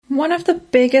One of the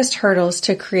biggest hurdles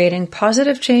to creating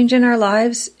positive change in our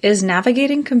lives is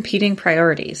navigating competing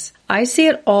priorities. I see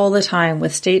it all the time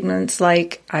with statements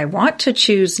like, I want to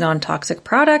choose non-toxic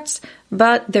products,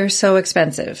 but they're so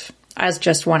expensive, as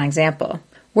just one example.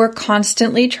 We're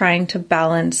constantly trying to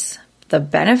balance the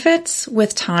benefits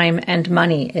with time and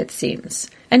money, it seems.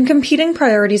 And competing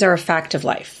priorities are a fact of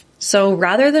life. So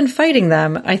rather than fighting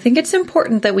them, I think it's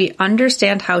important that we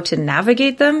understand how to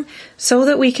navigate them so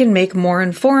that we can make more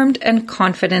informed and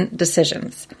confident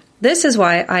decisions. This is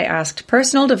why I asked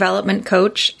personal development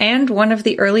coach and one of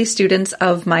the early students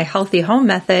of my Healthy Home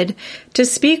Method to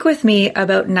speak with me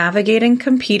about navigating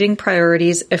competing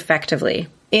priorities effectively.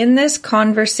 In this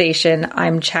conversation,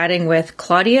 I'm chatting with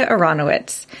Claudia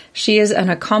Aronowitz. She is an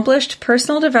accomplished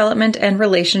personal development and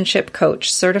relationship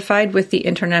coach certified with the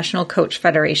International Coach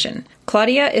Federation.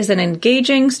 Claudia is an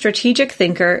engaging, strategic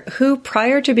thinker who,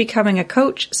 prior to becoming a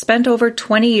coach, spent over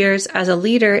 20 years as a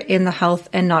leader in the health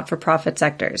and not-for-profit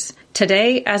sectors.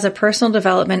 Today, as a personal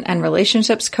development and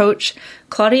relationships coach,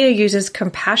 Claudia uses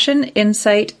compassion,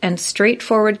 insight, and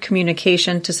straightforward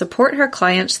communication to support her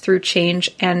clients through change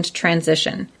and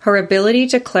transition. Her ability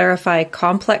to clarify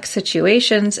complex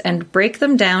situations and break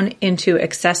them down into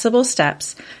accessible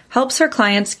steps helps her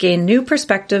clients gain new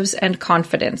perspectives and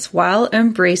confidence while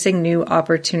embracing new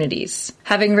opportunities.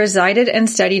 Having resided and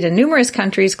studied in numerous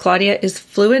countries, Claudia is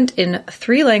fluent in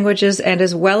 3 languages and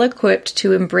is well equipped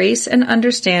to embrace and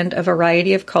understand a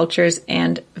variety of cultures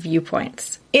and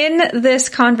viewpoints. In this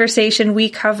conversation, we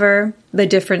cover the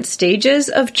different stages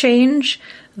of change,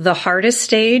 the hardest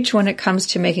stage when it comes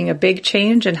to making a big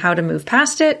change and how to move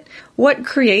past it, what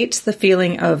creates the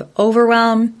feeling of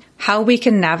overwhelm, how we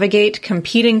can navigate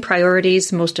competing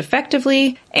priorities most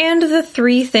effectively, and the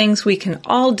 3 things we can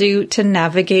all do to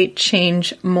navigate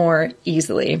change more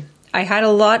easily. I had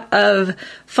a lot of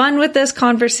fun with this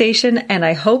conversation, and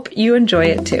I hope you enjoy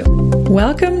it too.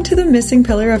 Welcome to the Missing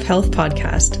Pillar of Health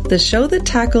podcast, the show that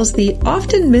tackles the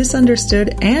often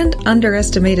misunderstood and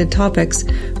underestimated topics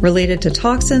related to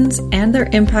toxins and their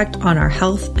impact on our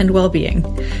health and well-being.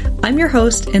 I'm your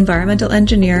host, environmental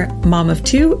engineer, mom of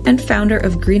 2, and founder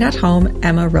of Green at Home,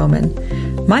 Emma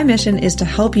Roman. My mission is to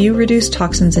help you reduce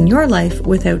toxins in your life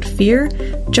without fear,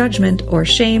 judgment, or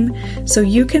shame, so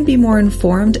you can be more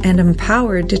informed and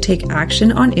empowered to take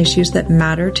action on issues that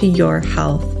matter to your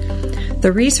health.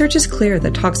 The research is clear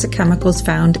that toxic chemicals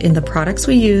found in the products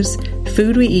we use,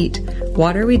 food we eat,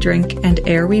 water we drink, and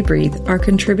air we breathe are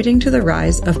contributing to the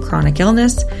rise of chronic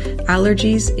illness,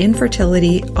 allergies,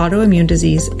 infertility, autoimmune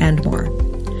disease, and more.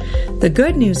 The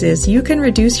good news is you can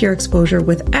reduce your exposure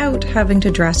without having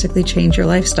to drastically change your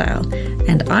lifestyle,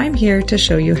 and I'm here to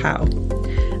show you how.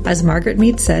 As Margaret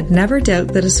Mead said, never doubt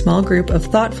that a small group of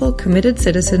thoughtful, committed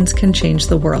citizens can change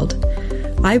the world.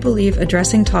 I believe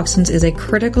addressing toxins is a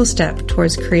critical step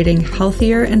towards creating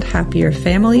healthier and happier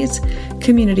families,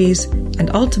 communities, and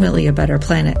ultimately a better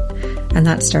planet. And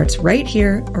that starts right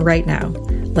here, right now.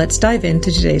 Let's dive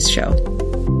into today's show.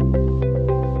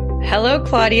 Hello,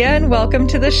 Claudia, and welcome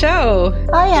to the show.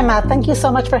 Hi, Emma. Thank you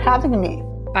so much for having me.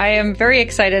 I am very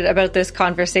excited about this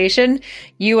conversation.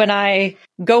 You and I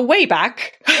go way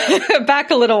back, back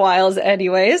a little whiles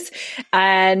anyways.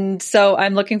 And so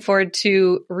I'm looking forward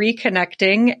to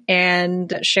reconnecting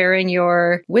and sharing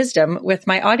your wisdom with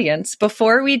my audience.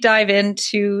 Before we dive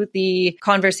into the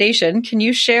conversation, can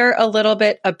you share a little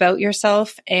bit about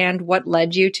yourself and what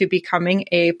led you to becoming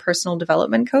a personal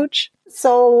development coach?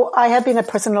 So I have been a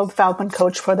personal development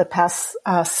coach for the past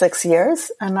 6 years,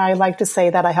 and I like to say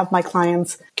that I help my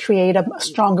clients create a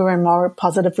stronger and more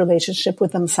positive relationship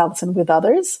with themselves and with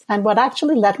others. And what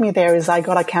actually led me there is I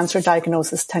got a cancer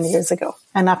diagnosis 10 years ago.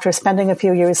 And after spending a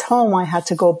few years home, I had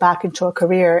to go back into a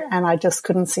career, and I just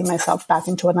couldn't see myself back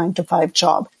into a 9-to-5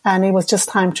 job. And it was just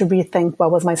time to rethink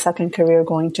what was my second career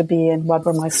going to be and what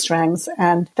were my strengths.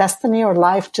 And destiny or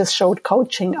life just showed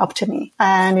coaching up to me.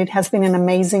 And it has been an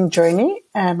amazing journey.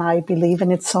 And I believe in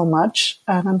it so much.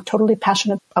 And I'm totally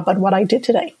passionate about what I did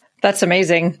today. That's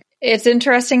amazing. It's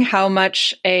interesting how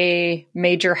much a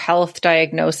major health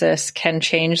diagnosis can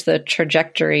change the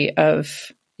trajectory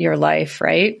of your life,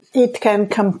 right? It can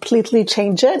completely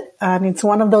change it. And it's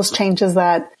one of those changes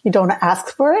that you don't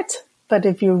ask for it. But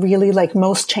if you really, like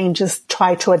most changes,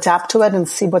 try to adapt to it and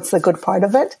see what's the good part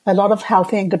of it, a lot of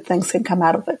healthy and good things can come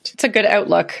out of it. It's a good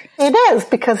outlook. It is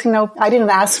because, I didn't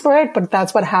ask for it, but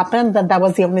that's what happened. And that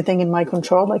was the only thing in my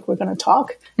control, like we're going to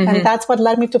talk. Mm-hmm. And that's what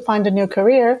led me to find a new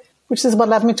career, which is what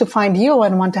led me to find you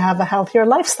and want to have a healthier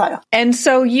lifestyle. And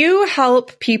so you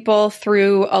help people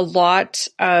through a lot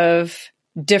of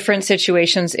different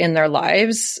situations in their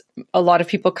lives. A lot of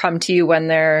people come to you when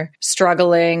they're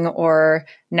struggling or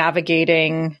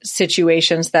navigating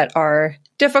situations that are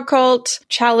difficult,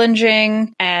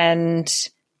 challenging, and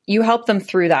you help them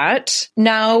through that.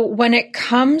 Now, when it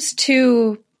comes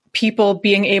to people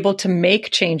being able to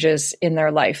make changes in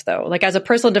their life, though, like as a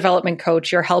personal development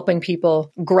coach, you're helping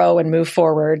people grow and move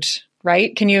forward,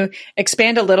 right? Can you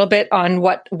expand a little bit on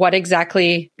what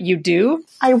exactly you do?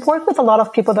 I work with a lot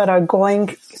of people that are going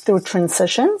through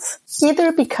transitions,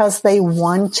 either because they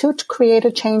want to create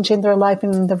a change in their life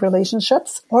and in their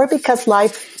relationships, or because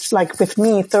life, like with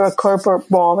me, threw a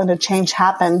curveball and a change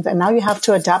happened, and now you have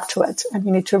to adapt to it. And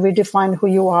you need to redefine who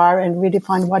you are and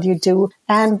redefine what you do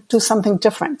and do something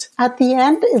different. At the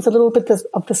end, it's a little bit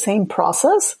of the same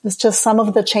process. It's just some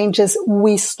of the changes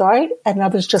we start and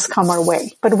others just come our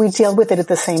way. But we deal with it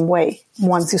the same way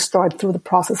once you start through the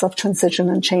process of transition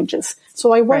and changes.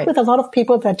 So I work with a lot of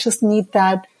people that just need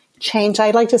that change.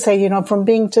 I like to say, from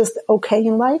being just okay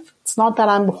in life, it's not that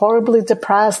I'm horribly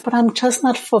depressed, but I'm just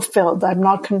not fulfilled. I'm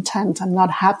not content. I'm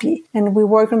not happy. And we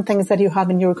work on things that you have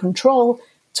in your control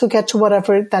to get to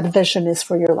whatever that vision is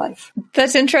for your life.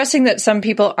 That's interesting that some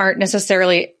people aren't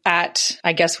necessarily at,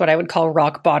 I guess, what I would call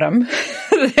rock bottom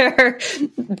there,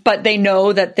 but they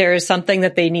know that there is something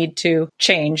that they need to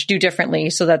change, do differently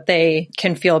so that they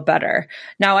can feel better.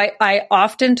 Now, I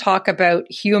often talk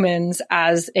about humans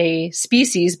as a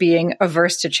species being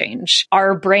averse to change.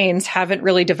 Our brains haven't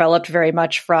really developed very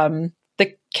much from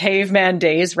the caveman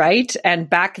days, right? And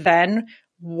back then,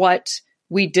 what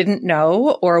we didn't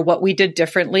know or what we did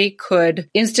differently could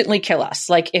instantly kill us.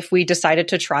 Like if we decided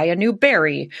to try a new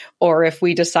berry, or if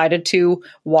we decided to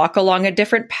walk along a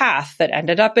different path that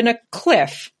ended up in a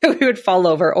cliff, we would fall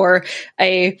over, or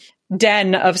a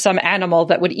den of some animal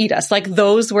that would eat us. Like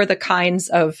those were the kinds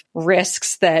of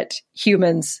risks that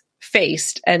humans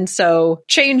faced. And so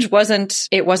change wasn't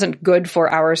good for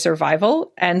our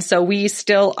survival. And so we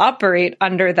still operate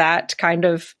under that kind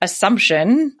of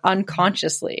assumption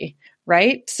unconsciously.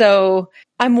 Right? So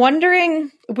I'm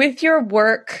wondering, with your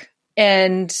work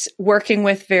and working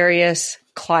with various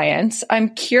clients, I'm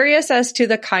curious as to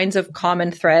the kinds of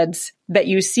common threads that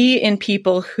you see in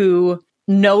people who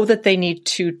know that they need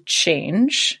to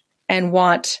change and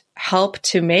want help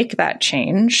to make that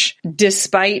change,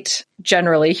 despite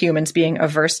generally humans being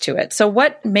averse to it. So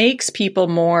what makes people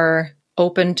more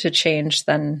open to change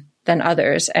than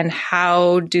others, and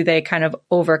how do they kind of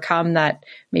overcome that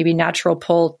maybe natural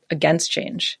pull against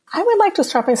change? I would like to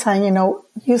start by saying,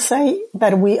 you say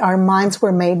that our minds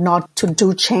were made not to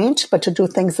do change, but to do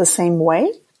things the same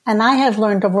way. And I have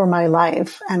learned over my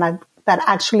life, that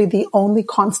actually the only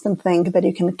constant thing that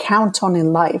you can count on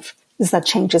in life is that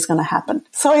change is going to happen.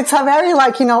 So it's a very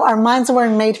our minds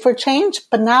weren't made for change,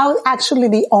 but now actually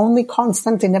the only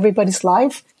constant in everybody's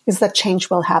life is that change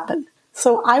will happen.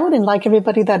 So I would like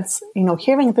everybody that's,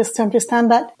 hearing this to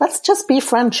understand that let's just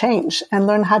befriend change and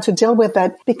learn how to deal with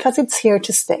it, because it's here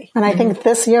to stay. And I think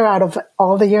this year, out of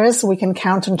all the years, we can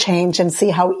count on change and see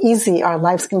how easy our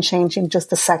lives can change in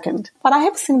just a second. What I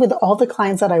have seen with all the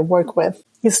clients that I work with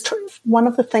is one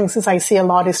of the things I see a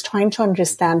lot is trying to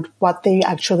understand what they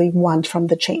actually want from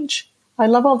the change. I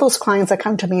love all those clients that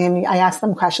come to me and I ask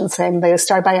them questions and they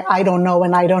start by, I don't know.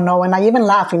 And I even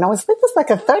laugh, this is like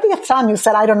a 30th time you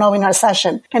said, I don't know in our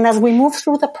session. And as we move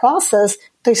through the process,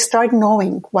 they start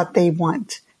knowing what they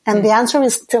want. And the answer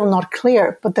is still not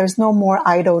clear, but there's no more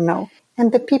I don't know.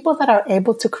 And the people that are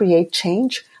able to create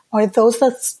change are those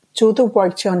that do the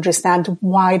work to understand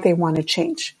why they want to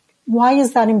change. Why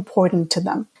is that important to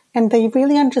them? And they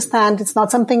really understand it's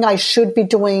not something I should be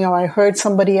doing or I heard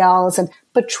somebody else,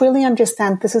 but truly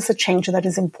understand this is a change that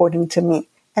is important to me.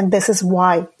 And this is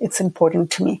why it's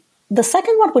important to me. The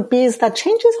second one would be is that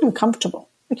change is uncomfortable.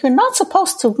 Like you're not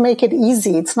supposed to make it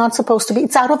easy. It's not supposed to be,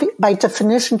 by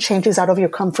definition, change is out of your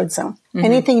comfort zone. Mm-hmm.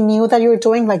 Anything new that you're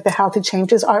doing, like the healthy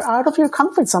changes, are out of your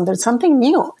comfort zone. There's something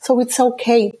new. So it's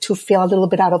okay to feel a little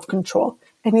bit out of control.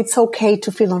 And it's okay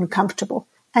to feel uncomfortable.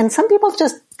 And some people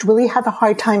just really have a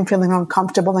hard time feeling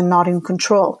uncomfortable and not in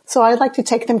control. So I'd like to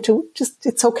take them to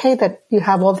it's okay that you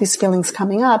have all these feelings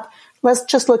coming up. Let's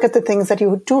just look at the things that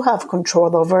you do have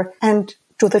control over and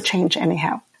do the change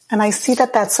anyhow. And I see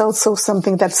that that's also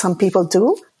something that some people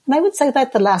do. And I would say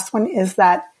that the last one is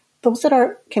that those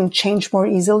that can change more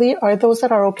easily are those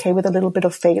that are okay with a little bit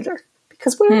of failure.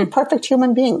 Because we're imperfect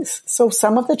human beings. So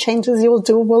some of the changes you will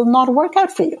do will not work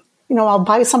out for you. I'll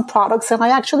buy some products and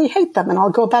I actually hate them and I'll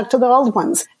go back to the old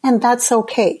ones. And that's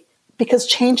okay, because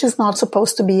change is not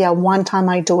supposed to be a one time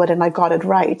I do it and I got it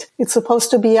right. It's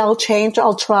supposed to be I'll change,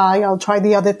 I'll try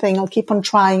the other thing, I'll keep on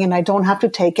trying, and I don't have to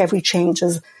take every change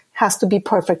as has to be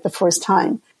perfect the first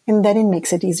time. And then it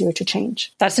makes it easier to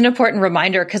change. That's an important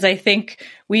reminder, because I think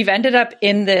we've ended up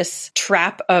in this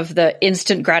trap of the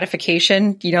instant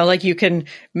gratification. Like you can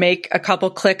make a couple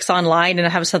clicks online and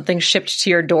have something shipped to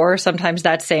your door, sometimes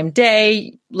that same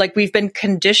day. Like we've been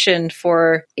conditioned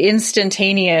for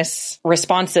instantaneous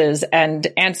responses and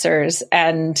answers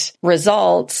and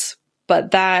results,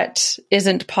 but that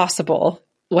isn't possible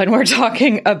when we're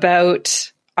talking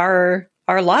about our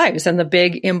lives and the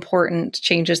big important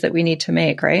changes that we need to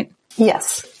make, right?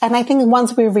 Yes. And I think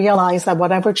once we realize that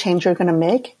whatever change you're going to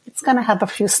make, it's going to have a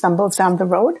few stumbles down the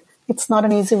road. It's not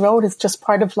an easy road. It's just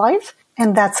part of life.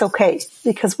 And that's okay,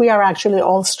 because we are actually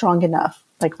all strong enough,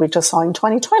 like we just saw in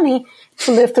 2020,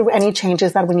 to live through any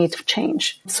changes that we need to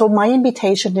change. So my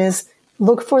invitation is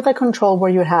look for the control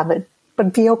where you have it,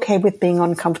 but be okay with being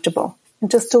uncomfortable. And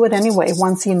just do it anyway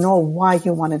once you know why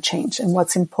you want to change and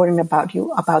what's important about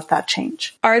you about that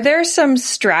change. Are there some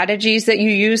strategies that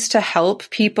you use to help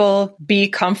people be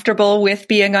comfortable with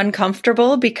being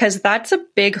uncomfortable? Because that's a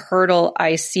big hurdle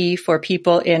I see for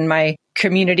people in my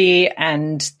community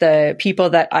and the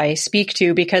people that I speak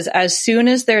to, because as soon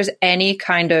as there's any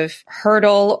kind of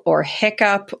hurdle or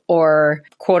hiccup or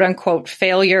quote unquote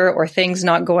failure or things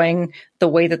not going the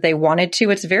way that they wanted to,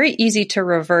 it's very easy to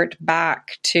revert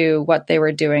back to what they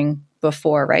were doing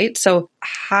before, right? So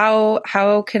how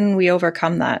can we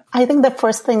overcome that? I think the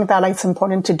first thing that it's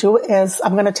important to do is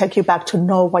I'm going to take you back to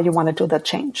know why you want to do the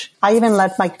change. I even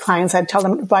let my clients, I tell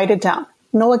them, write it down.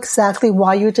 Know exactly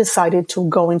why you decided to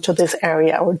go into this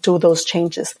area or do those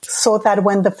changes, so that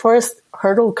when the first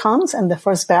hurdle comes and the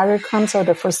first barrier comes or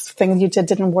the first thing you did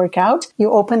didn't work out,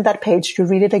 you open that page, you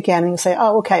read it again, and you say,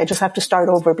 oh, okay, I just have to start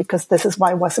over because this is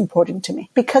why it was important to me.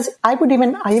 Because I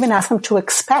even ask them to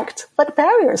expect what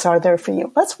barriers are there for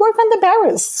you. Let's work on the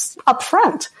barriers up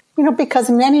front. Because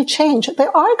in any change,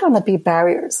 there are going to be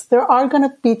barriers. There are going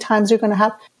to be times you're going to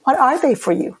have, what are they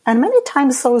for you? And many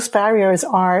times those barriers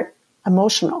are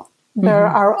emotional. There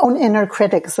are our own inner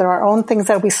critics. There are our own things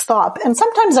that we stop. And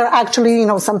sometimes they're actually,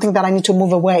 something that I need to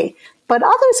move away. But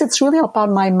others, it's really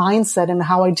about my mindset and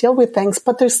how I deal with things,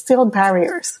 but there's still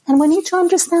barriers. And we need to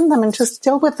understand them and just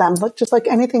deal with them, but just like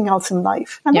anything else in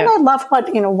life. And then I love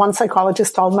what, one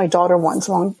psychologist told my daughter once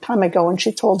a long time ago, and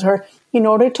she told her, in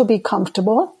order to be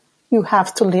comfortable, you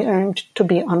have to learn to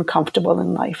be uncomfortable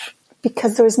in life.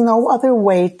 Because there's no other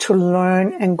way to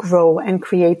learn and grow and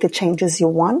create the changes you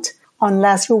want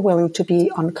unless you're willing to be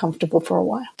uncomfortable for a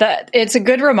while. That it's a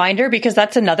good reminder, because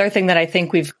that's another thing that I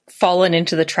think we've fallen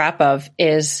into the trap of,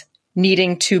 is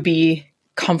needing to be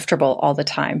comfortable all the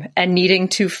time and needing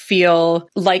to feel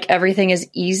like everything is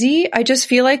easy. I just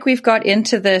feel like we've got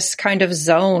into this kind of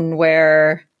zone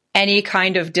where any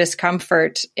kind of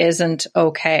discomfort isn't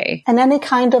okay. And any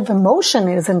kind of emotion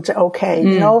isn't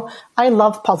okay. I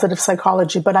love positive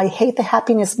psychology, but I hate the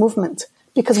happiness movement.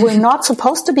 Because we're not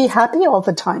supposed to be happy all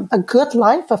the time. A good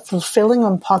life, a fulfilling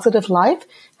and positive life,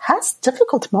 has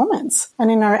difficult moments. And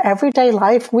in our everyday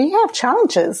life, we have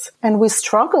challenges and we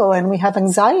struggle and we have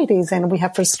anxieties and we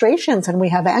have frustrations and we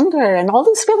have anger, and all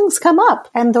these feelings come up.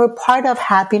 And they're part of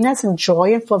happiness and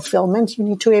joy and fulfillment. You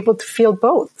need to be able to feel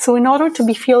both. So in order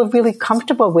to feel really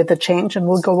comfortable with the change, and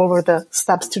we'll go over the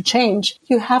steps to change,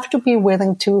 you have to be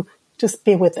willing to just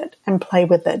be with it and play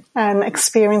with it and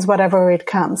experience whatever it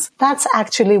comes. That's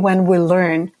actually when we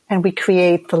learn and we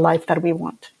create the life that we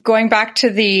want. Going back to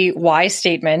the why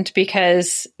statement,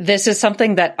 because this is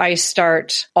something that I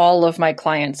start all of my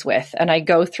clients with, and I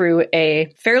go through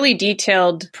a fairly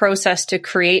detailed process to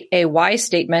create a why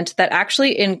statement that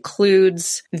actually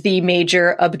includes the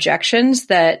major objections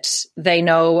that they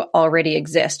know already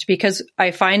exist. Because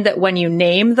I find that when you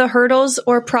name the hurdles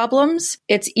or problems,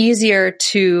 it's easier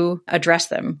to address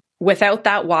them. Without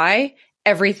that why,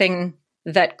 everything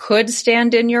that could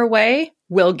stand in your way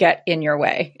will get in your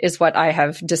way, is what I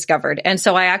have discovered. And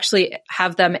so I actually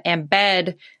have them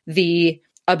embed the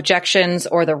objections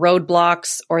or the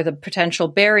roadblocks or the potential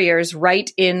barriers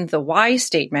right in the why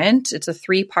statement. It's a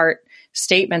 3-part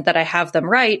statement that I have them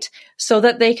write so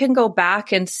that they can go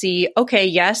back and see, okay,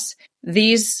 yes,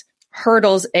 these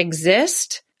hurdles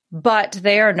exist, but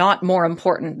they are not more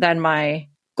important than my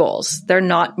goals. They're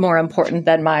not more important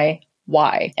than my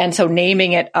why. And so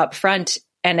naming it up front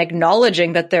and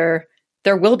acknowledging that there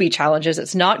will be challenges.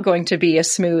 It's not going to be a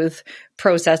smooth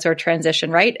process or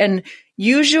transition, right? And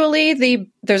usually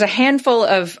there's a handful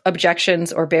of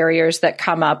objections or barriers that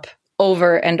come up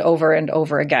over and over and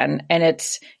over again. And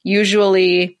it's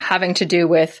usually having to do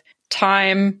with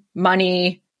time,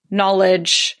 money,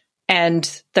 knowledge,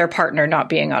 and their partner not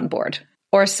being on board,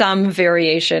 or some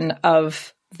variation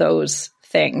of those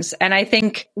things. And I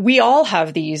think we all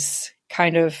have these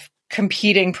kind of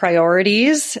competing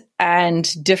priorities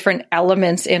and different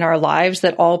elements in our lives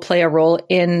that all play a role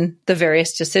in the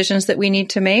various decisions that we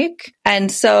need to make.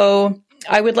 And so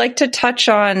I would like to touch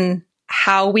on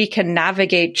how we can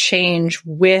navigate change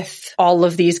with all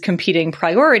of these competing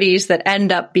priorities that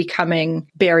end up becoming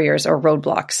barriers or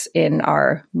roadblocks in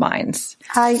our minds.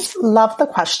 I love the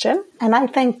question. And I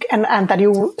think, and that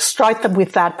you start them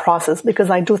with that process, because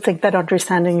I do think that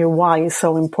understanding your why is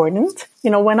so important.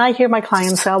 When I hear my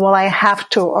clients say, well, I have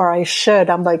to, or I should,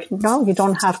 I'm like, no, you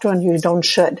don't have to and you don't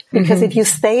should. Because if you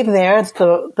stay there,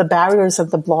 the barriers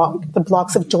of the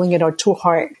blocks of doing it are too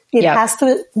hard. It has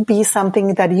to be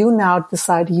something that you now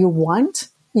decide you want,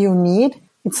 you need.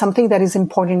 It's something that is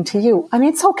important to you. And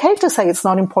it's okay to say it's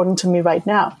not important to me right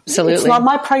now. Absolutely. It's not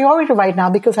my priority right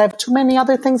now because I have too many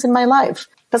other things in my life.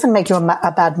 It doesn't make you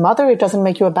a bad mother. It doesn't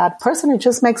make you a bad person. It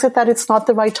just makes it that it's not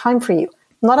the right time for you.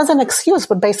 Not as an excuse,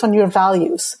 but based on your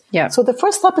values. Yeah. So the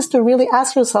first step is to really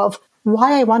ask yourself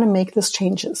why I want to make these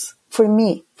changes for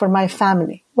me, for my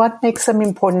family. What makes them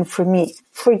important for me?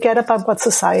 Forget about what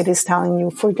society is telling you.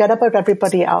 Forget about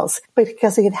everybody else,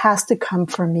 because it has to come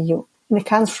from you. And it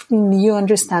comes from you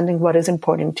understanding what is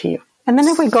important to you. And then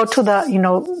if we go to the,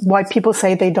 why people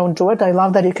say they don't do it, I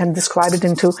love that you can describe it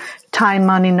into time,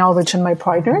 money, knowledge, and my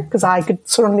partner, because I could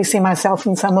certainly see myself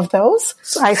in some of those.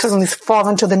 I certainly fall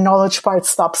into the knowledge part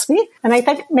stops me. And I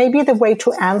think maybe the way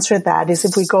to answer that is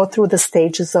if we go through the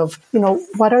stages of,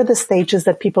 what are the stages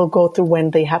that people go through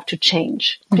when they have to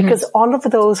change? Because all of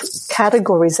those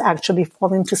categories actually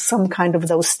fall into some kind of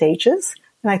those stages.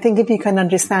 And I think if you can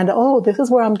understand, this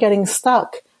is where I'm getting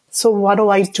stuck. So what do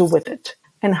I do with it?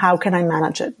 And how can I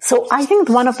manage it? So I think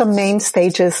one of the main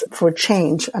stages for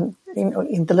change, and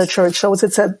in the literature it shows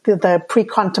it's the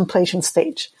pre-contemplation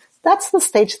stage. That's the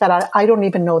stage that I don't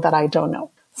even know that I don't know.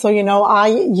 So, I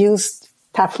used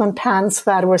Teflon pans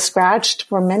that were scratched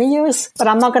for many years, but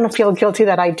I'm not going to feel guilty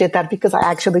that I did that because I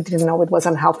actually didn't know it was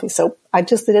unhealthy. So I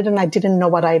just did it and I didn't know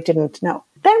what I didn't know.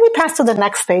 Then we pass to the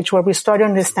next stage where we start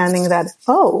understanding that,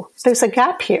 there's a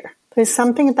gap here. There's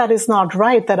something that is not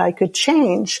right that I could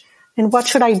change. And what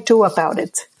should I do about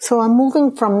it? So I'm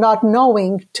moving from not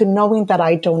knowing to knowing that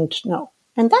I don't know.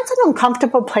 And that's an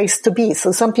uncomfortable place to be.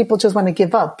 So some people just want to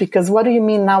give up because what do you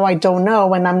mean now I don't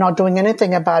know and I'm not doing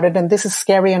anything about it? And this is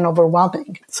scary and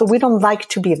overwhelming. So we don't like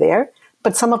to be there.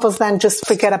 But some of us then just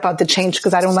forget about the change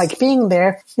because I don't like being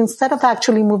there, instead of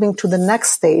actually moving to the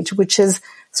next stage, which is,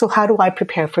 so how do I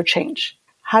prepare for change?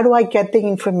 How do I get the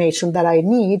information that I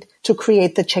need to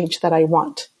create the change that I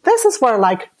want? This is where,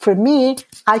 for me,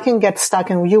 I can get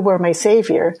stuck, and you were my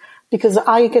savior, because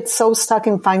I get so stuck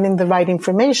in finding the right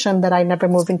information that I never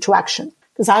move into action.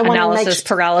 Because I want analysis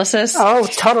paralysis. Oh,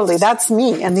 totally. That's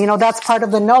me. And, that's part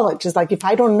of the knowledge. Is if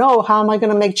I don't know, how am I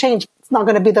going to make change? It's not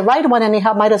going to be the right one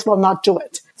anyhow. Might as well not do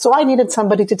it. So I needed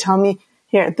somebody to tell me,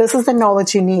 here, this is the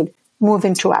knowledge you need. Move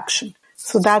into action.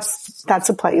 So that's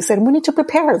a place. And we need to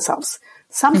prepare ourselves.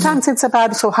 Sometimes it's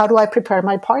about, so how do I prepare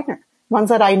my partner? Once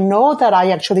that I know that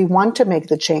I actually want to make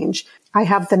the change, I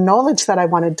have the knowledge that I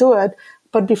want to do it,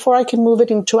 but before I can move it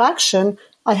into action,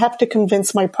 I have to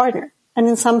convince my partner. And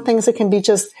in some things it can be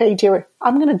just, hey dear,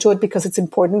 I'm going to do it because it's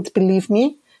important, believe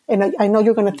me. And I know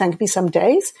you're going to thank me some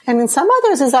days. And in some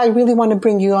others is I really want to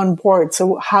bring you on board.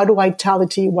 So how do I tell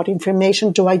it to you? What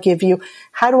information do I give you?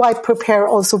 How do I prepare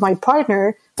also my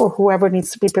partner or whoever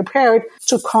needs to be prepared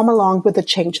to come along with the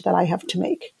change that I have to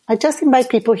make? I just invite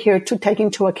people here to take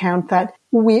into account that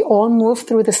we all move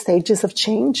through the stages of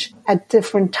change at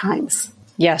different times.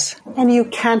 Yes. And you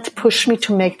can't push me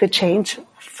to make the change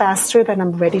faster than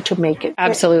I'm ready to make it.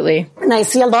 Absolutely. And I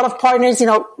see a lot of partners,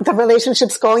 the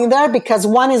relationship's going there because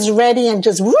one is ready and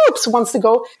just whoops wants to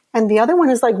go. And the other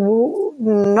one is like,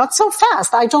 not so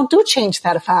fast. I don't do change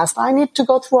that fast. I need to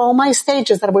go through all my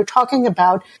stages that we're talking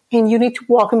about. And you need to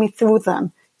walk me through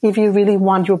them if you really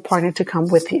want your partner to come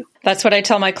with you. That's what I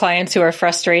tell my clients who are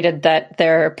frustrated that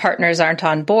their partners aren't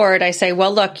on board. I say,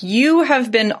 well, look, you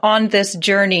have been on this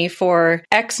journey for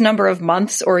X number of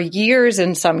months or years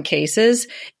in some cases.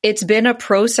 It's been a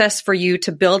process for you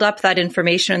to build up that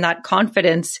information and that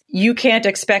confidence. You can't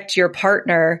expect your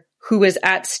partner who is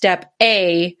at step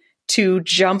A to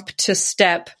jump to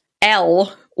step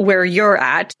L where you're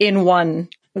at in one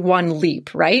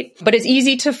leap, right? But it's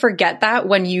easy to forget that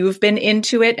when you've been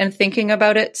into it and thinking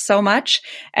about it so much.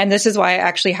 And this is why I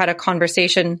actually had a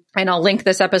conversation, and I'll link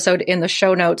this episode in the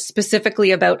show notes,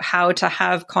 specifically about how to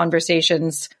have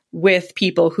conversations with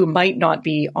people who might not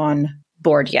be on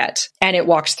board yet. And it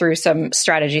walks through some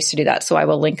strategies to do that. So I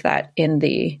will link that in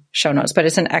the show notes. But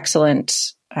it's an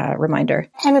excellent reminder.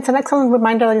 And it's an excellent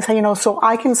reminder, like I say, so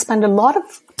I can spend a lot of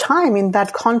time in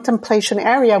that contemplation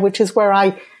area, which is where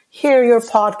I hear your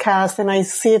podcast and I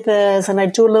see this and I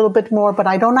do a little bit more, but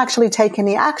I don't actually take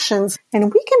any actions.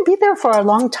 And we can be there for a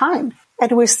long time.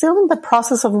 And we're still in the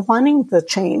process of wanting the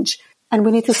change. And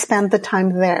we need to spend the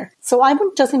time there. So I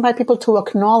would just invite people to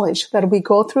acknowledge that we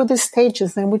go through these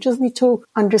stages and we just need to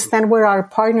understand where our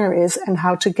partner is and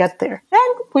how to get there.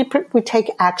 And we take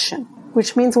action,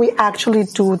 which means we actually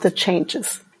do the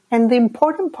changes. And the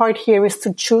important part here is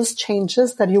to choose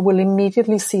changes that you will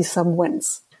immediately see some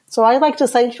wins. So I like to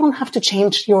say you don't have to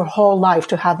change your whole life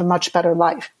to have a much better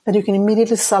life, that you can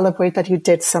immediately celebrate that you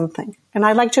did something. And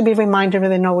I like to be reminded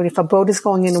that if a boat is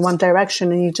going in one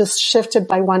direction and you just shifted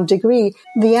by 1 degree,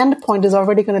 the end point is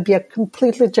already going to be a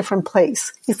completely different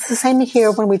place. It's the same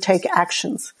here when we take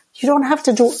actions. You don't have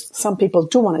to some people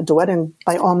do want to do it, and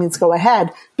by all means go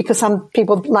ahead, because some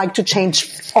people like to change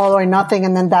all or nothing,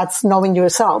 and then that's knowing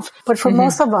yourself. But for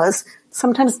most of us,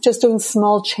 sometimes just doing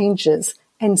small changes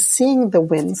and seeing the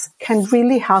wins can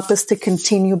really help us to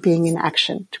continue being in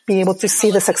action, to be able to see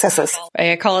the successes.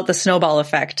 I call it the snowball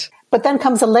effect. But then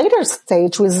comes a later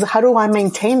stage, which is how do I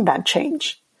maintain that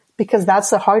change? Because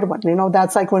that's the hard one.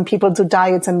 That's like when people do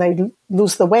diets and they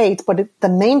lose the weight, but the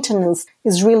maintenance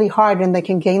is really hard and they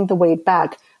can gain the weight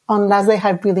back unless they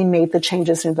have really made the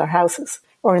changes in their houses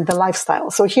or in the lifestyle.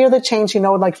 So here the change,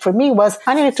 like for me was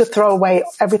I needed to throw away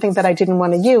everything that I didn't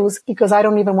want to use because I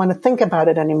don't even want to think about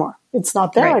it anymore. It's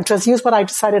not there. Right. I just use what I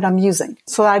decided I'm using.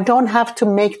 So I don't have to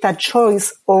make that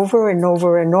choice over and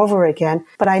over and over again,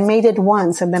 but I made it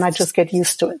once and then I just get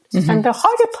used to it. Mm-hmm. And the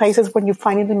harder place is when you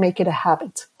finally make it a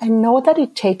habit and know that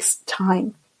it takes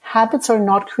time. Habits are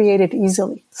not created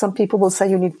easily. Some people will say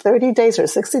you need 30 days or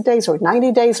 60 days or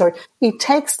 90 days, or it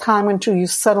takes time until you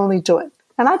suddenly do it.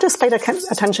 And I just paid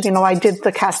attention, I did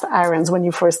the cast irons when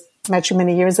you first met you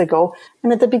many years ago.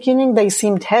 And at the beginning, they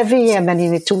seemed heavy, and then you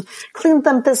need to clean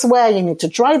them this way. You need to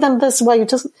dry them this way.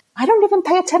 I don't even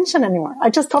pay attention anymore.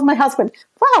 I just told my husband,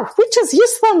 wow, we just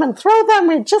use them and throw them.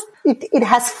 It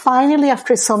has finally,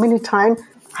 after so many times,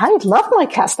 I love my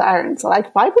cast irons.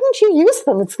 Like, why wouldn't you use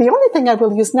them? It's the only thing I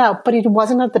will use now. But it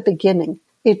wasn't at the beginning.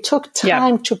 It took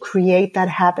time to create that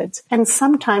habit. And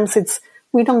sometimes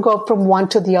we don't go from one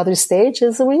to the other stage,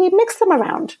 we mix them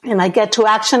around. And I get to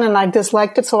action and I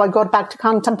disliked it, so I go back to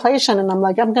contemplation and I'm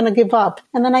like, I'm going to give up.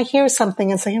 And then I hear something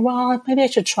and say, well, maybe I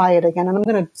should try it again. And I'm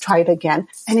going to try it again.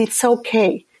 And it's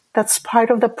okay. That's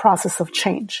part of the process of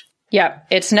change. Yeah,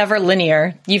 it's never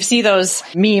linear. You see those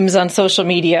memes on social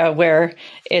media where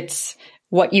it's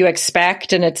what you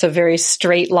expect and it's a very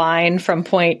straight line from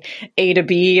point A to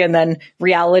B, and then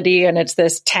reality, and it's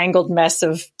this tangled mess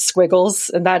of squiggles,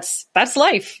 and that's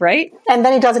life, right? And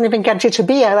then it doesn't even get you to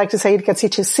B. I like to say it gets you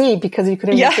to C, because you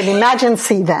couldn't even imagine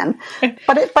C then.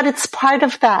 But it's part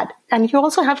of that. And you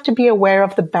also have to be aware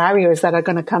of the barriers that are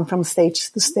going to come from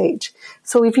stage to stage.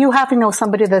 So if you have,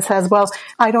 somebody that says, well,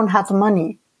 I don't have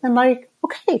money, then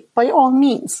okay, by all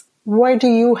means, where do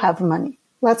you have money?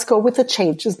 Let's go with the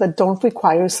changes that don't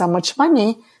require so much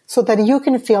money, so that you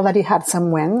can feel that you had some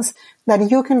wins,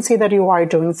 that you can see that you are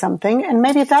doing something, and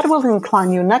maybe that will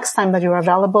incline you next time that you're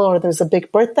available, or there's a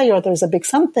big birthday, or there's a big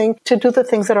something, to do the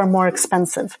things that are more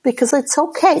expensive. Because it's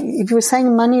okay. If you're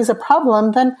saying money is a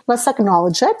problem, then let's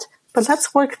acknowledge it, but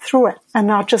let's work through it and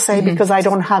not just say, because I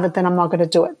don't have it, then I'm not going to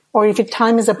do it. Or if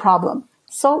time is a problem.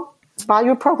 So buy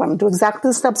your program, do exactly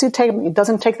the steps you take. It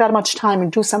doesn't take that much time,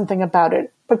 and do something about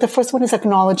it. But the first one is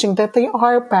acknowledging that they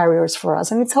are barriers for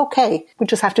us, and it's okay. We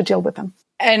just have to deal with them.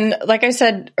 And like I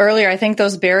said earlier, I think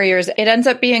those barriers, it ends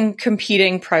up being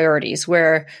competing priorities,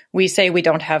 where we say we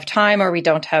don't have time, or we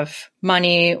don't have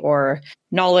money or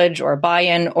knowledge or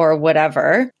buy-in or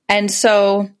whatever. And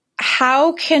so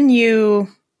how can you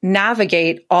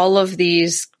navigate all of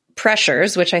these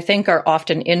pressures, which I think are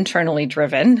often internally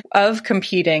driven, of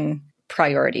competing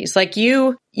priorities? Like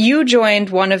you joined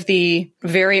one of the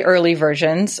very early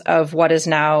versions of what is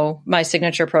now my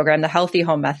signature program, the Healthy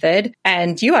Home Method,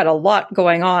 and you had a lot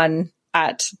going on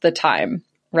at the time,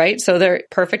 right? So they're a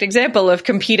perfect example of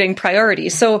competing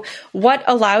priorities. So what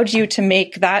allowed you to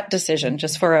make that decision,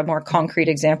 just for a more concrete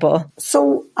example?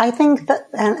 So I think that,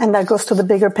 and that goes to the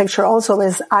bigger picture also,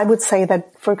 is I would say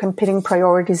that for competing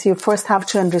priorities, you first have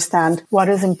to understand what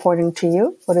is important to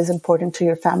you, what is important to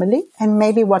your family, and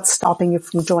maybe what's stopping you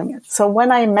from doing it. So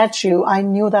when I met you, I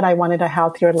knew that I wanted a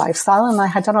healthier lifestyle, and I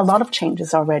had done a lot of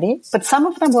changes already, but some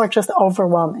of them were just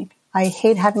overwhelming. I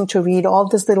hate having to read all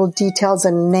these little details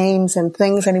and names and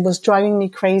things, and it was driving me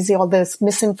crazy, all this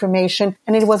misinformation.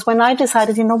 And it was when I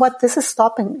decided, this is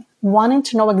stopping me. wanting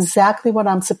to know exactly what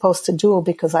I'm supposed to do,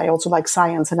 because I also like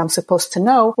science and I'm supposed to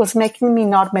know, was making me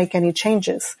not make any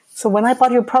changes. So when I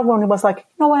bought your program, it was like, you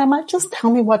know what, Emma, just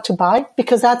tell me what to buy,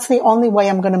 because that's the only way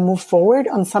I'm going to move forward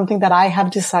on something that I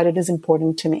have decided is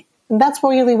important to me. And that's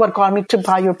really what got me to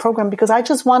buy your program, because I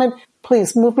just wanted,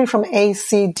 please move me from A,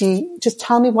 C, D. Just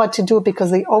tell me what to do,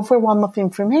 because the overwhelm of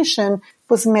information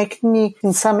was making me,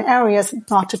 in some areas,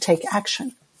 not to take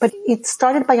action. But it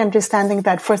started by understanding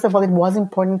that, first of all, it was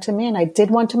important to me and I did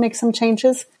want to make some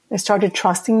changes. I started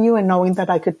trusting you and knowing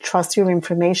that I could trust your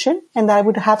information and that I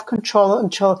would have control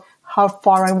until how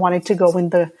far I wanted to go in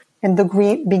the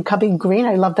green, becoming green.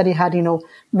 I love that he had,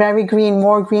 very green,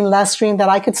 more green, less green, that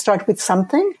I could start with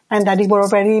something and that it would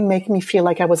already make me feel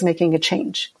like I was making a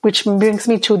change, which brings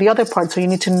me to the other part. So you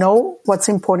need to know what's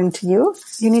important to you.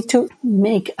 You need to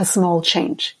make a small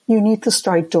change. You need to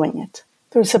start doing it.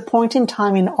 There's a point in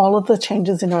time in all of the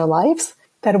changes in our lives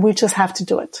that we just have to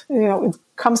do it. It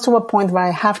comes to a point where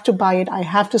I have to buy it. I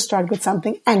have to start with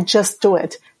something and just do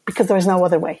it, because there's no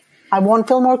other way. I won't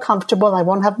feel more comfortable. I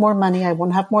won't have more money. I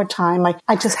won't have more time.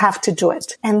 I just have to do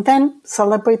it. And then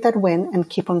celebrate that win and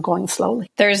keep on going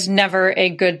slowly. There's never a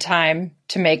good time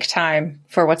to make time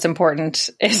for what's important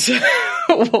is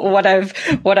what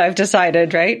I've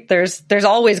decided, right? There's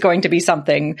always going to be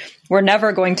something. We're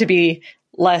never going to be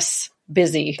less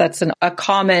busy. That's a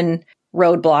common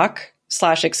roadblock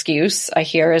 / excuse I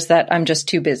hear, is that I'm just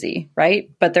too busy, right?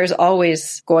 But there's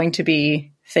always going to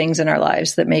be things in our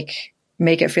lives that make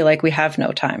it feel like we have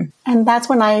no time. And that's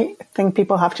when I think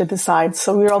people have to decide.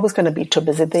 So you're always going to be too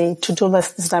busy. The to-do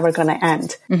list is never going to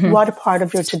end. Mm-hmm. What part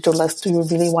of your to-do list do you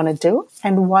really want to do?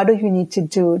 And what do you need to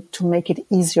do to make it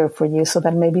easier for you so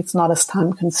that maybe it's not as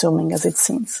time consuming as it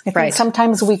seems? I think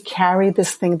sometimes we carry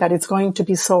this thing that it's going to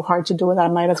be so hard to do it, I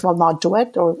might as well not do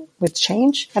it, or with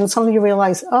change. And suddenly you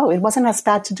realize, it wasn't as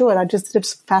bad to do it. I just did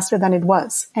it faster than it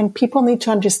was. And people need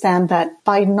to understand that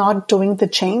by not doing the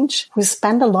change, we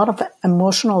spend a lot of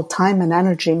emotional time and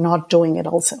energy not doing it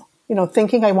also.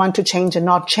 Thinking I want to change and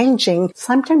not changing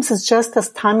sometimes is just as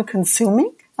time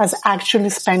consuming as actually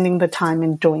spending the time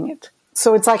in doing it.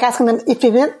 So it's like asking them if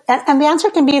it is, and the answer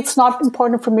can be, it's not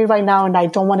important for me right now and I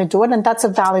don't want to do it. And that's a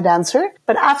valid answer.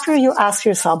 But after you ask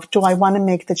yourself, do I want to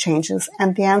make the changes?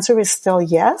 And the answer is still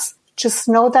yes. Just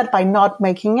know that by not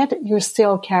making it, you're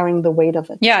still carrying the weight of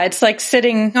it. Yeah, it's like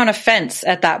sitting on a fence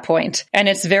at that point, and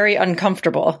it's very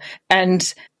uncomfortable.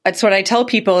 And that's what I tell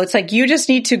people. It's like, you just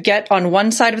need to get on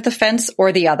one side of the fence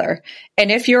or the other.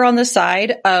 And if you're on the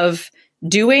side of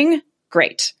doing,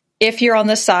 great. If you're on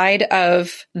the side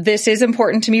of, this is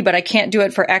important to me, but I can't do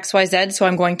it for X, Y, Z, so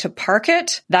I'm going to park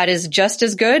it, that is just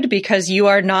as good, because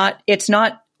it's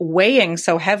not weighing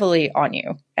so heavily on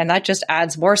you. And that just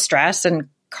adds more stress and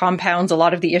compounds a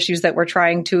lot of the issues that we're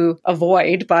trying to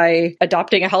avoid by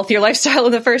adopting a healthier lifestyle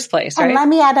in the first place, right? And let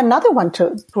me add another one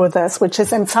to this, which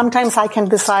is, and sometimes I can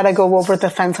decide I go over the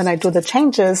fence and I do the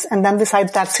changes and then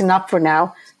decide that's enough for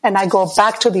now. And I go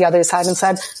back to the other side and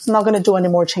said, I'm not going to do any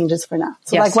more changes for now.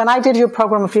 So like when I did your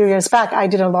program a few years back, I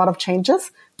did a lot of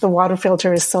changes. The water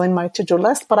filter is still in my to-do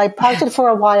list, but I parked it for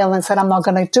a while and said, I'm not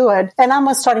going to do it. And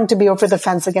I'm starting to be over the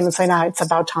fence again and say, now it's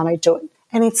about time I do it.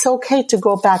 And it's okay to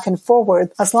go back and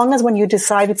forward, as long as when you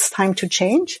decide it's time to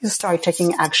change, you start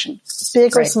taking action.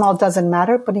 Big or small doesn't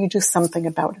matter, but you do something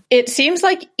about it. It seems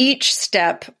like each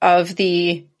step of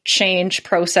the change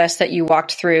process that you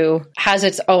walked through has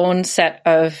its own set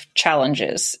of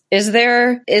challenges. Is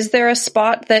there a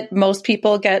spot that most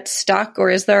people get stuck, or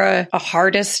is there a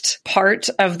hardest part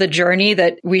of the journey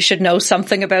that we should know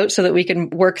something about so that we can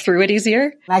work through it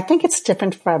easier? I think it's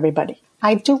different for everybody.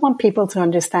 I do want people to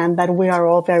understand that we are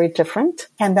all very different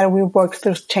and that we work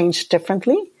through change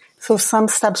differently. So some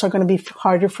steps are going to be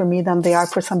harder for me than they are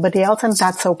for somebody else, and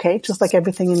that's okay. Just like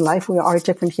everything in life, we are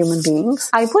different human beings.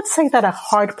 I would say that a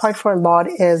hard part for a lot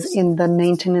is in the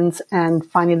maintenance and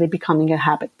finally becoming a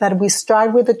habit. That we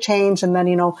start with a change and then,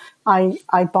 I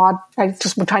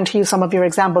just was trying to use some of your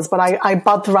examples, but I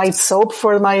bought the right soap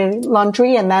for my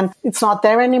laundry and then it's not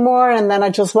there anymore. And then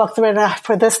I just walk through it.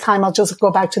 For this time, I'll just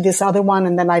go back to this other one.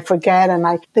 And then I forget, and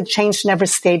the change never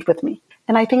stayed with me.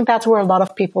 And I think that's where a lot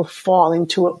of people fall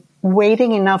into,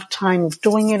 waiting enough time of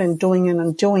doing it and doing it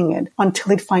and doing it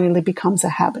until it finally becomes a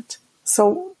habit.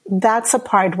 So that's a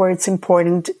part where it's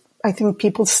important. I think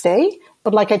people stay.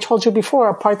 But like I told you before,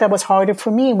 a part that was harder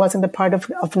for me wasn't the part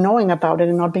of knowing about it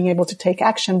and not being able to take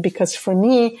action, because for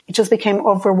me, it just became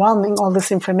overwhelming, all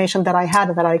this information that I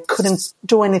had, that I couldn't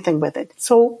do anything with it.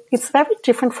 So it's very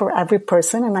different for every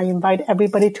person. And I invite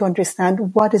everybody to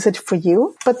understand, what is it for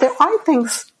you? But there are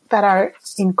things that are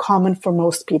in common for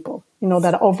most people,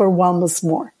 that overwhelm us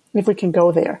more. if we can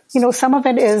go there. Some of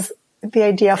it is the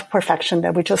idea of perfection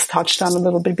that we just touched on a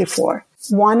little bit before.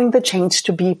 Wanting the change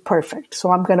to be perfect.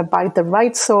 So I'm going to buy the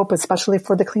right soap, especially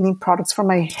for the cleaning products for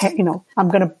my hair. I'm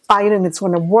going to buy it and it's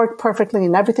going to work perfectly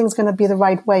and everything's going to be the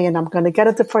right way. And I'm going to get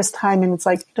it the first time. And it's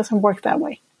like, it doesn't work that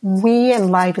way. We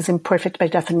in life is imperfect by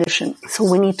definition. So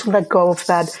we need to let go of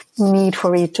that need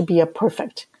for it to be a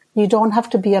perfect. You don't have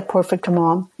to be a perfect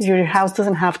mom. Your house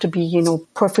doesn't have to be,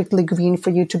 perfectly green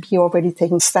for you to be already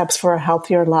taking steps for a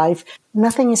healthier life.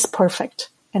 Nothing is perfect.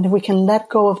 And if we can let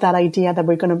go of that idea that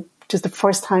we're going to just the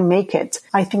first time make it,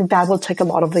 I think that will take a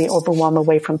lot of the overwhelm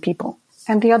away from people.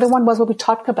 And the other one was what we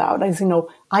talked about is,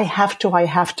 I have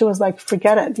to is like,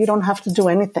 forget it. You don't have to do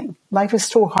anything. Life is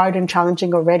too hard and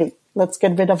challenging already. Let's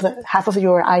get rid of the half of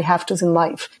your I have to's in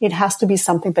life. It has to be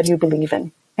something that you believe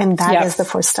in. And that is the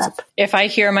first step. If I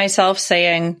hear myself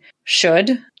saying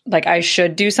should, like I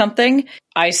should do something,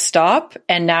 I stop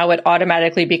and now it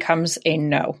automatically becomes a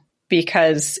no.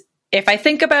 Because if I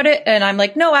think about it and I'm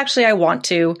like, no, actually I want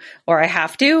to, or I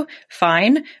have to,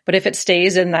 fine. But if it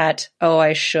stays in that, oh,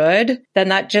 I should, then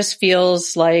that just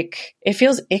feels like, it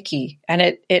feels icky and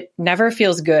it never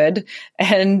feels good.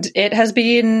 And it has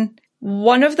been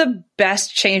one of the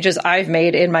best changes I've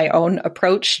made in my own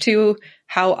approach to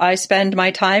how I spend my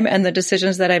time and the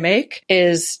decisions that I make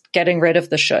is getting rid of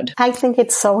the should. I think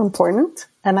it's so important.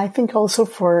 And I think also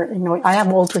for, I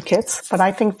have older kids, but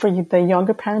I think for the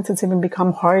younger parents, it's even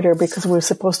become harder because we're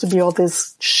supposed to be all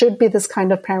this, should be this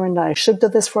kind of parent. I should do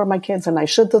this for my kids and I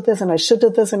should do this and I should do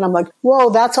this. And I'm like,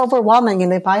 whoa, that's overwhelming.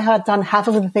 And if I had done half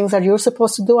of the things that you're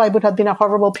supposed to do, I would have been a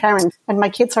horrible parent. And my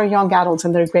kids are young adults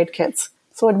and they're great kids.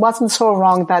 So it wasn't so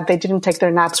wrong that they didn't take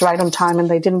their naps right on time and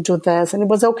they didn't do this. And it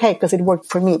was okay because it worked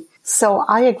for me. So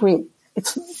I agree.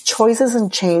 It's choices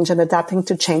and change and adapting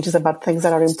to change is about things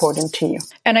that are important to you.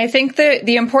 And I think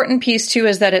the important piece too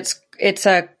is that it's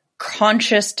a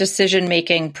conscious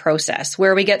decision-making process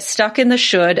where we get stuck in the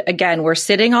should. Again, we're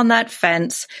sitting on that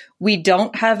fence. We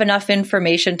don't have enough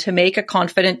information to make a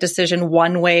confident decision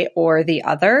one way or the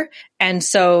other. And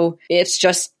so it's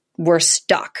just, we're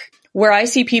stuck. Where I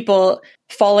see people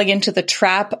falling into the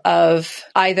trap of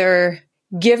either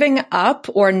giving up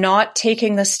or not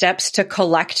taking the steps to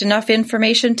collect enough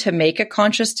information to make a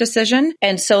conscious decision.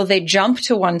 And so they jump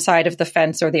to one side of the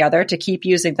fence or the other, to keep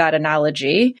using that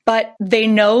analogy, but they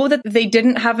know that they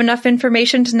didn't have enough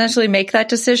information to necessarily make that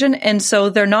decision. And so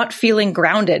they're not feeling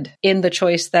grounded in the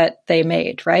choice that they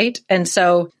made, right? And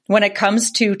so when it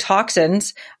comes to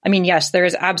toxins, I mean, yes, there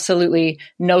is absolutely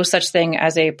no such thing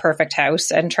as a perfect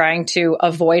house, and trying to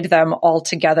avoid them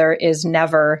altogether is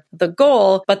never the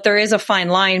goal. But there is a fine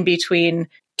line between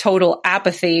total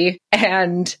apathy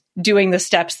and doing the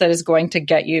steps that is going to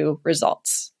get you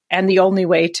results. And the only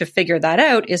way to figure that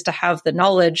out is to have the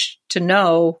knowledge to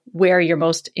know where your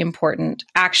most important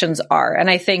actions are. And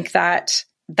I think that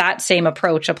same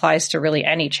approach applies to really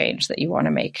any change that you want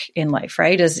to make in life,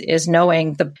 right? Is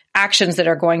knowing the actions that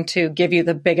are going to give you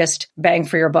the biggest bang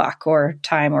for your buck, or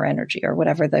time or energy, or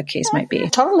whatever the case might be.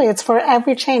 Totally. It's for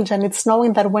every change. And it's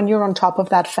knowing that when you're on top of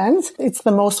that fence, it's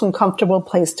the most uncomfortable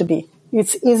place to be.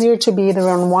 It's easier to be either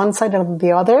on one side or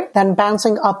the other than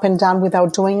bouncing up and down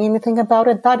without doing anything about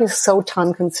it. That is so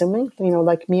time consuming.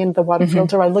 Like me and the water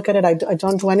filter, I look at it, I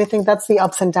don't do anything. That's the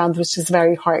ups and downs, which is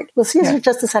very hard. It's easier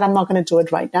just to say, I'm not going to do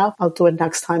it right now. I'll do it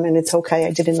next time. And it's okay.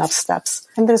 I did enough steps.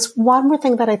 And there's one more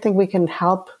thing that I think we can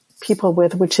help people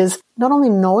with, which is not only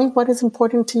knowing what is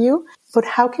important to you, but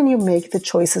how can you make the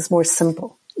choices more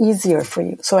simple, easier for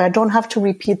you? So I don't have to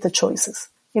repeat the choices.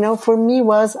 For me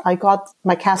I got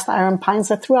my cast iron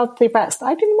pans. I threw out the rest.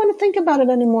 I didn't want to think about it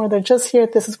anymore. They're just here.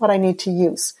 This is what I need to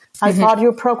use. I bought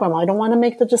your program. I don't want to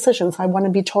make the decisions. I want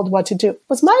to be told what to do. It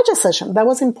was my decision. That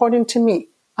was important to me.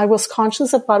 I was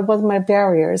conscious about what my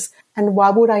barriers and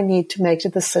what would I need to make the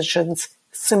decisions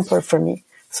simpler for me,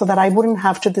 so that I wouldn't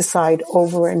have to decide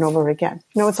over and over again.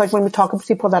 It's like when we talk about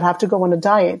people that have to go on a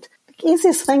diet. The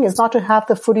easiest thing is not to have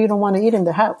the food you don't want to eat in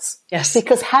the house. Yes.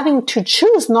 Because having to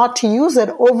choose not to use it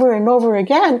over and over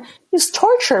again is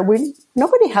torture.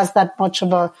 Nobody has that much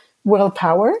of a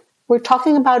willpower. We're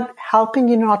talking about helping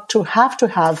you not to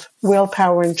have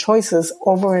willpower and choices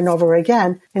over and over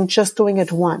again and just doing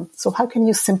it once. So how can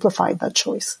you simplify that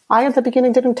choice? I, at the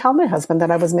beginning, didn't tell my husband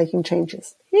that I was making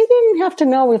changes. He didn't have to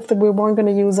know if we weren't going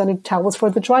to use any towels for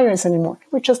the dryers anymore.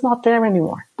 We're just not there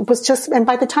anymore. It was and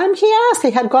by the time he asked,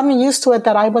 he had gotten used to it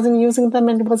that I wasn't using them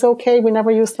and it was okay. We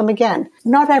never used them again.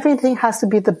 Not everything has to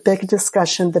be the big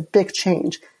discussion, the big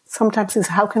change. Sometimes it's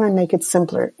how can I make it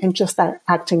simpler and just start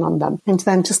acting on them and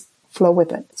then just flow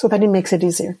with it so that it makes it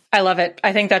easier. I love it.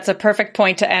 I think that's a perfect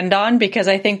point to end on, because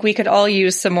I think we could all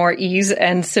use some more ease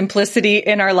and simplicity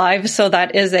in our lives. So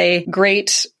that is a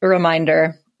great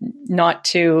reminder not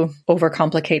to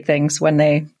overcomplicate things when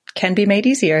they can be made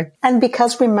easier. And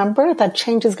because remember that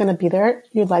change is going to be there,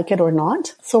 you like it or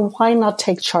not. So why not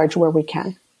take charge where we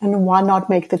can? And why not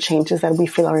make the changes that we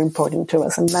feel are important to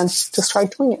us and then just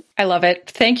start doing it? I love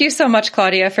it. Thank you so much,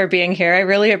 Claudia, for being here. I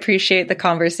really appreciate the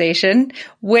conversation.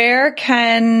 Where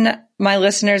can my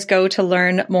listeners go to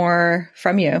learn more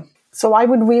from you? So I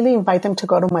would really invite them to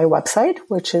go to my website,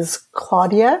 which is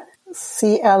Claudia,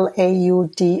 Claudia,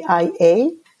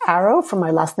 Arrow, from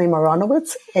my last name,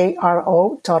 Aronowitz,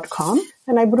 ARO.com.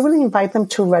 And I would really invite them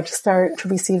to register to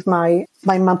receive my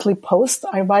monthly post.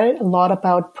 I write a lot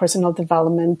about personal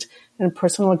development and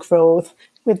personal growth,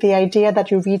 with the idea that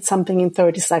you read something in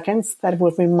 30 seconds that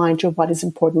will remind you of what is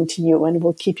important to you and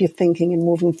will keep you thinking and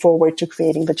moving forward to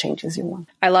creating the changes you want.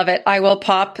 I love it. I will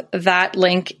pop that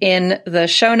link in the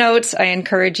show notes. I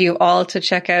encourage you all to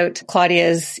check out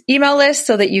Claudia's email list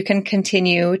so that you can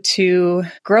continue to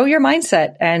grow your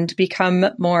mindset and become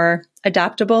more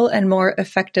adaptable and more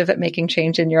effective at making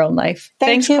change in your own life.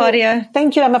 Thanks, Claudia.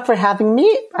 Thank you, Emma, for having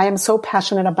me. I am so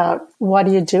passionate about what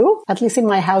you do. At least in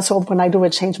my household, when I do a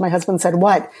change, my husband said,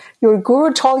 "What? Your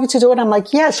guru told you to do it?" I'm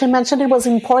like, "Yeah, she mentioned it was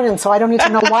important, so I don't need to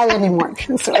know why anymore."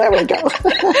 So there we go.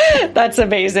 That's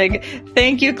amazing.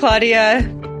 Thank you,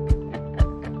 Claudia.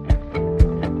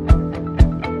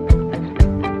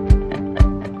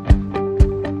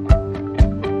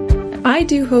 I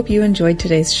do hope you enjoyed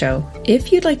today's show.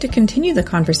 If you'd like to continue the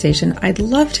conversation, I'd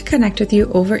love to connect with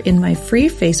you over in my free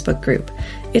Facebook group.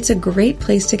 It's a great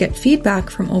place to get feedback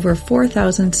from over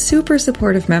 4,000 super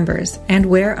supportive members, and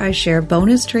where I share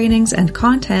bonus trainings and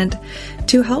content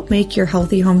to help make your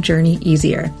healthy home journey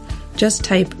easier. Just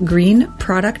type Green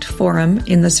Product Forum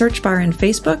in the search bar in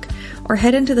Facebook, or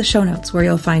head into the show notes where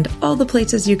you'll find all the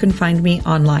places you can find me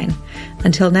online.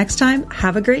 Until next time,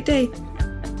 have a great day.